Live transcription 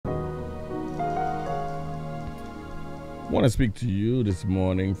I want to speak to you this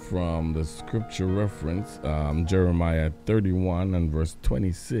morning from the scripture reference, Jeremiah 31 and verse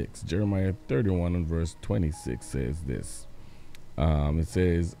 26. Jeremiah 31 and verse 26 says this. It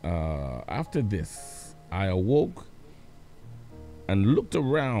says, after this, I awoke and looked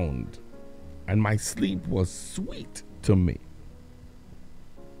around, and my sleep was sweet to me.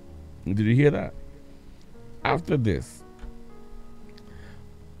 Did you hear that? After this,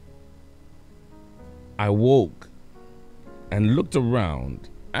 I woke and looked around,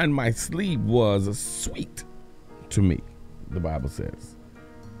 and my sleep was sweet to me, the Bible says.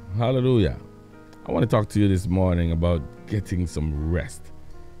 Hallelujah. I want to talk to you this morning about getting some rest.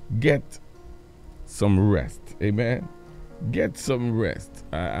 Get some rest. Amen. Get some rest.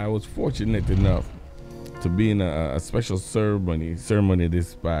 I was fortunate enough to be in a special ceremony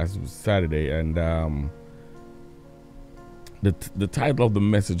this past Saturday, and the title of the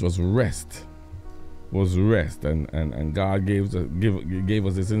message was rest. And God gave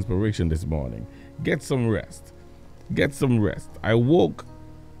us this inspiration this morning. Get some rest. Get some rest. I awoke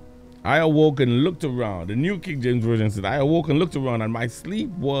and looked around. The New King James Version said, I awoke and looked around, and my sleep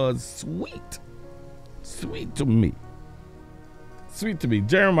was sweet. Sweet to me. Sweet to me.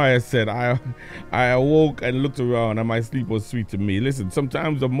 Jeremiah said, I awoke and looked around, and my sleep was sweet to me. Listen,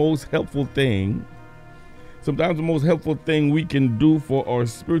 sometimes the most helpful thing we can do for our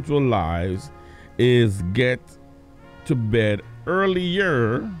spiritual lives is get to bed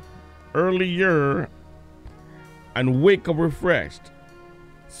earlier and wake up refreshed,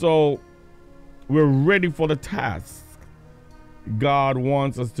 so we're ready for the task God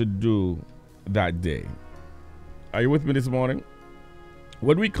wants us to do that day. Are you with me this morning?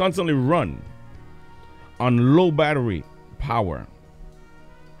 When we constantly run on low battery power,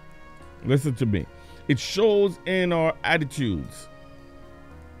 listen to me, it shows in our attitudes.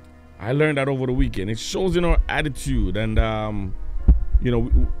 I learned that over the weekend. It shows in our attitude, and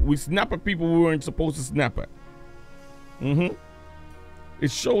we snap at people we weren't supposed to snap at. It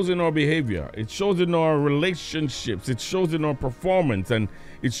shows in our behavior. It shows in our relationships. It shows in our performance, and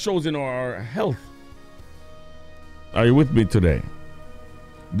it shows in our health. Are you with me today?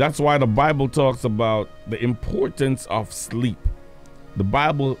 That's why the Bible talks about the importance of sleep. The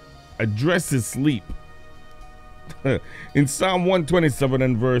Bible addresses sleep. In Psalm 127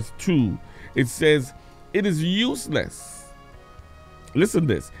 and verse 2, it says, it is useless. Listen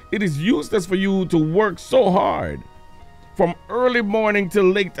to this. It is useless for you to work so hard from early morning till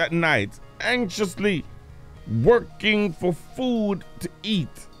late at night, anxiously working for food to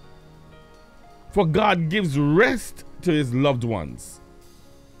eat. For God gives rest to his loved ones.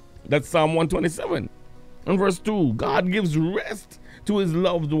 That's Psalm 127 and verse 2. God gives rest to his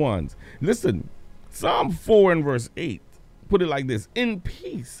loved ones. Listen, Psalm 4 and verse 8, put it like this. In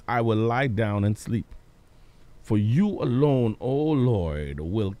peace I will lie down and sleep, for you alone, O Lord,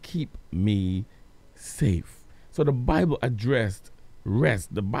 will keep me safe. So the Bible addressed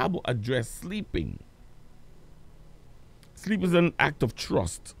rest. The Bible addressed sleeping. Sleep is an act of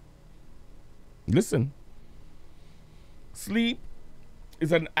trust. Listen. Sleep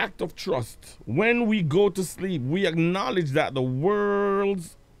is an act of trust. When we go to sleep, we acknowledge that the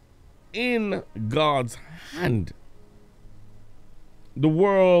world's in God's hand. The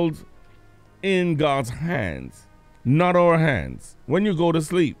world in God's hands, not our hands. When you go to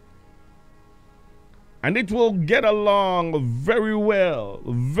sleep, and it will get along very well,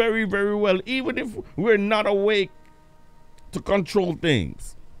 very, very well, even if we're not awake to control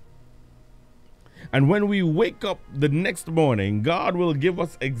things. And when we wake up the next morning, God will give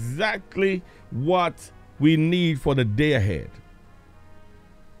us exactly what we need for the day ahead.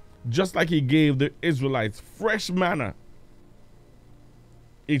 Just like he gave the Israelites fresh manna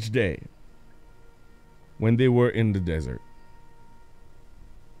each day when they were in the desert.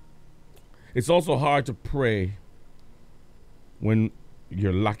 It's also hard to pray when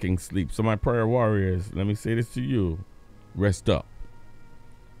you're lacking sleep. So my prayer warriors, let me say this to you. Rest up.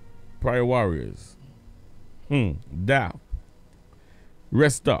 Prayer warriors.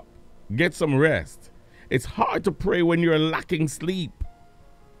 Rest up. Get some rest. It's hard to pray when you're lacking sleep.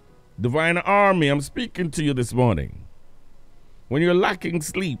 Divine Army, I'm speaking to you this morning. When you're lacking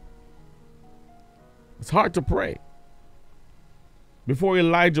sleep, it's hard to pray. Before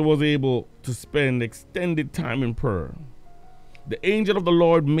Elijah was able to spend extended time in prayer, the angel of the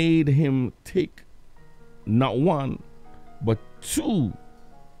Lord made him take not one, but two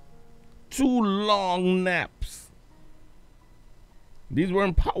long naps. These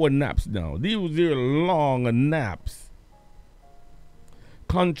weren't power naps now. These were long naps.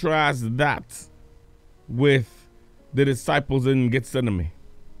 Contrast that with the disciples in Gethsemane.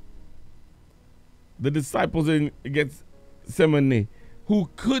 The disciples in Gethsemane who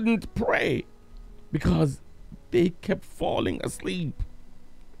couldn't pray because they kept falling asleep.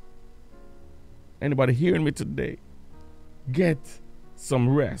 Anybody hearing me today? Get some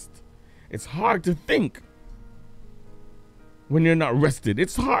rest. It's hard to think when you're not rested.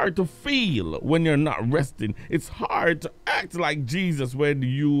 It's hard to feel when you're not resting. It's hard to act like Jesus when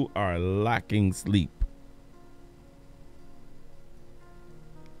you are lacking sleep.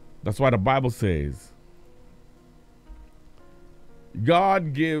 That's why the Bible says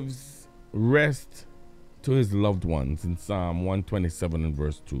God gives rest to his loved ones in Psalm 127 and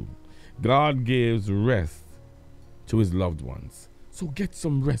verse 2. God gives rest to his loved ones. So get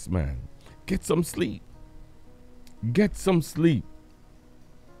some rest, man. Get some sleep. Get some sleep.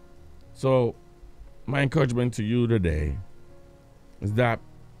 So my encouragement to you today is that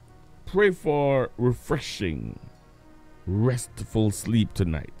pray for refreshing, restful sleep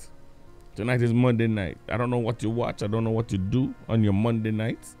tonight. Tonight is Monday night. I don't know what you watch. I don't know what you do on your Monday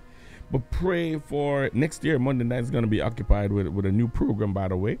nights. But pray for next year. Monday night is going to be occupied with a new program, by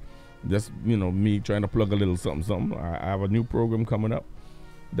the way. Just, me trying to plug a little something. I have a new program coming up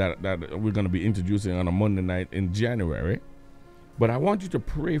that we're going to be introducing on a Monday night in January. But I want you to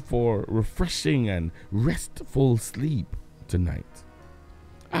pray for refreshing and restful sleep tonight.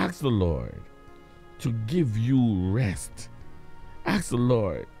 Ask the Lord to give you rest. Ask the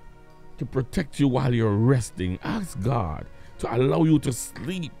Lord to protect you while you're resting. Ask God to allow you to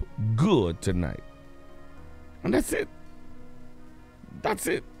sleep good tonight. And that's it. That's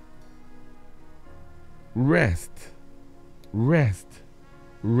it. Rest. Rest.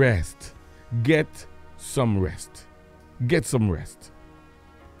 Rest. Get some rest. Get some rest.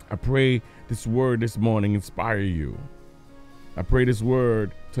 I pray this word this morning inspire you. I pray this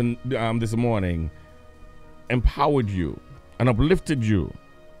word this morning empowered you and uplifted you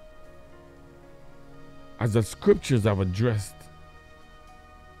as the scriptures have addressed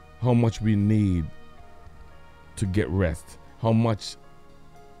how much we need to get rest, how much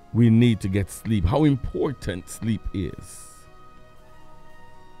we need to get sleep, how important sleep is.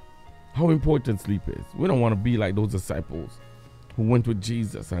 How important sleep is. We don't want to be like those disciples who went with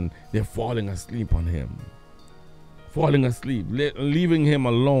Jesus and they're falling asleep on him. Falling asleep, leaving him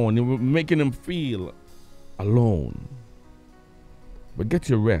alone, making him feel alone. But get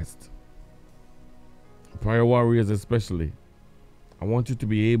your rest. Prayer warriors especially, I want you to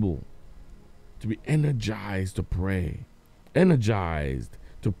be able to be energized to pray. Energized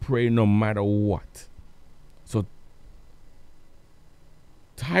to pray no matter what. So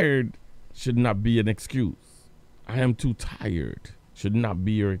tired should not be an excuse. I am too tired should not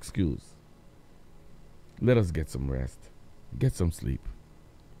be your excuse. Let us get some rest, get some sleep,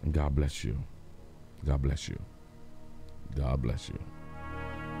 and God bless you. God bless you. God bless you.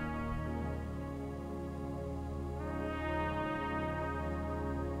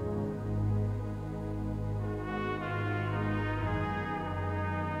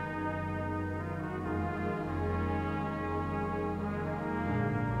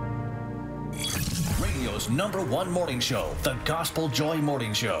 #1 morning show, the Gospel Joy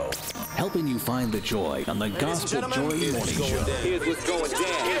Morning Show. Helping you find the joy on the Gospel Joy Morning Show. Here's what's going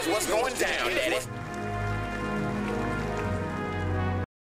down. Here's what's going down, Daddy.